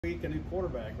Week, a new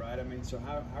quarterback, right? I mean, so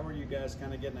how are you guys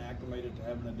kind of getting acclimated to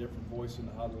having a different voice in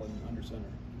the huddle and under center?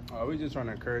 We're just trying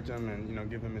to encourage him and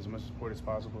give him as much support as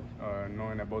possible,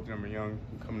 knowing that both of them are young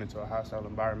and coming into a hostile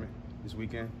environment this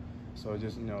weekend. So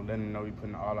just letting them know we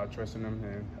putting all our trust in them,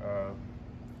 and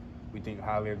we think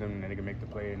highly of them and that they can make the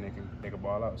play and they can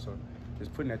ball out. So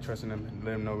just putting that trust in them and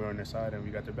let them know we're on their side and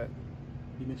we got their back.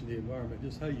 You mentioned the environment.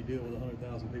 Just how you deal with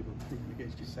 100,000 people rooting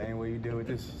against you. Same way you deal with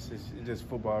this. It's just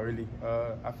football, really.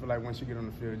 I feel like once you get on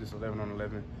the field, just 11 on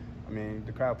 11. I mean,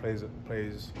 the crowd plays.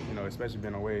 Especially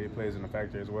being away, it plays in a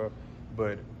factor as well.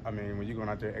 But I mean, when you're going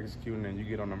out there executing and you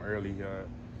get on them early,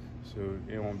 so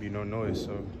it won't be no noise.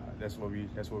 So that's what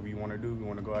we want to do. We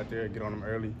want to go out there, get on them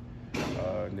early,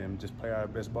 and then just play our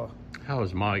best ball. How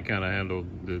has Mike kind of handled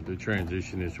the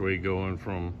transition this week, going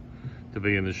from to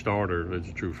being the starter as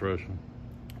a true freshman?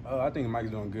 I think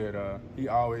Mike's doing good. He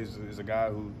always is a guy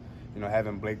who,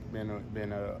 having Blake been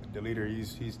the leader,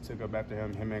 he's took up after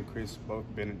him. Him and Chris both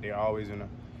they're always in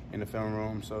the film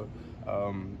room. So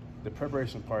the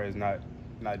preparation part is not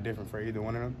different for either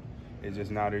one of them. It's just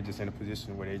now they're just in a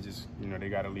position where they just they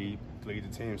got to lead the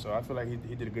team. So I feel like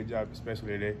he did a good job,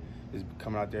 especially today, just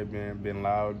coming out there being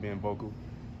loud, being vocal,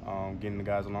 getting the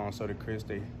guys along. So did Chris. I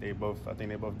think they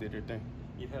both did their thing.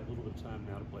 You've had a little bit of time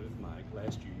now to play with Mike.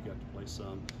 Last year you got to play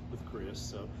some with Chris.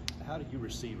 So how do you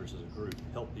receivers as a group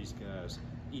help these guys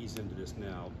ease into this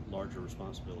now larger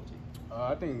responsibility?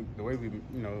 I think the way we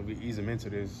ease them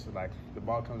into this, like the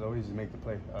ball comes over, we just make the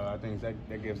play. I think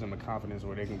that gives them the confidence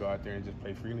where they can go out there and just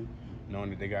play freely,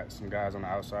 knowing that they got some guys on the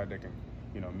outside that can,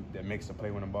 that makes the play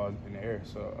when the ball's in the air.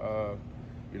 So,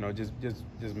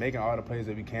 just making all the plays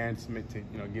that we can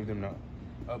to give them the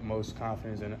utmost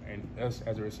confidence in us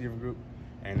as a receiver group.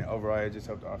 And overall, it just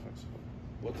helped the offense.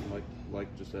 What's it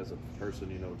like just as a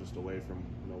person, just away from,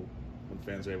 when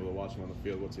fans are able to watch him on the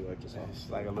field? What's he like just on? It's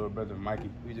like a little brother, Mikey.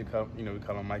 We call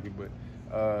him Mikey,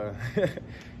 but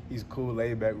he's a cool,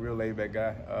 real laid back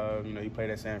guy. He played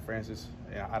at San Francisco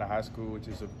out of high school, which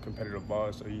is a competitive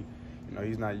ball. So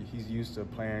he's used to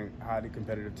playing highly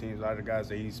competitive teams. A lot of the guys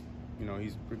that he's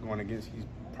going against, he's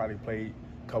probably played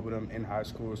a couple of them in high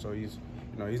school. So he's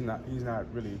not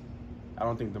really. I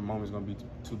don't think the moment's going to be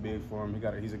too big for him.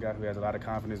 He's a guy who has a lot of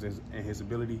confidence in his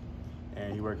ability,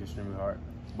 and he works extremely hard,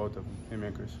 both of them, him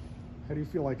and Chris. How do you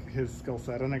feel like his skill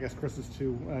set, and I guess Chris's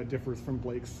too, differs from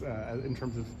Blake's in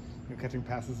terms of catching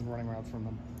passes and running routes from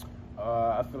them?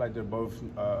 I feel like they're both,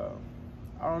 I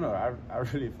don't know, I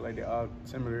really feel like they're all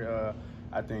similar.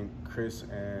 I think Chris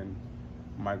and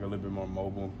Mike are a little bit more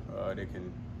mobile. They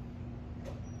can,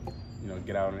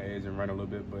 get out on the edge and run a little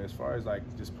bit. But as far as like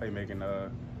just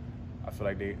playmaking, I feel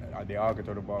like they all can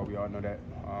throw the ball. We all know that.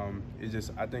 It's just,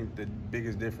 I think the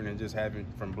biggest difference in just having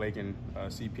from Blake and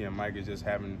CP and Mike is just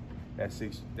having that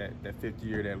fifth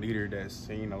year, that leader that's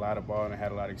seen a lot of ball and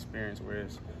had a lot of experience,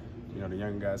 whereas the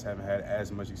young guys haven't had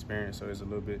as much experience, so it's a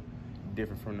little bit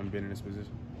different from them being in this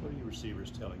position. What are you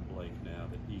receivers telling Blake now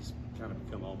that he's kind of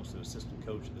become almost an assistant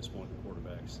coach at this point with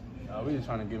quarterbacks? We're just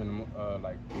trying to give him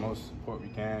like the most support we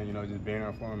can. Just being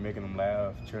there for him, making him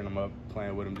laugh, cheering him up,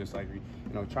 playing with him, just like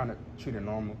trying to treat it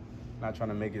normal, not trying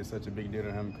to make it such a big deal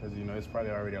to him because it's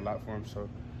probably already a lot for him. So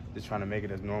just trying to make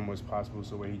it as normal as possible,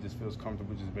 so where he just feels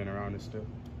comfortable just being around us still.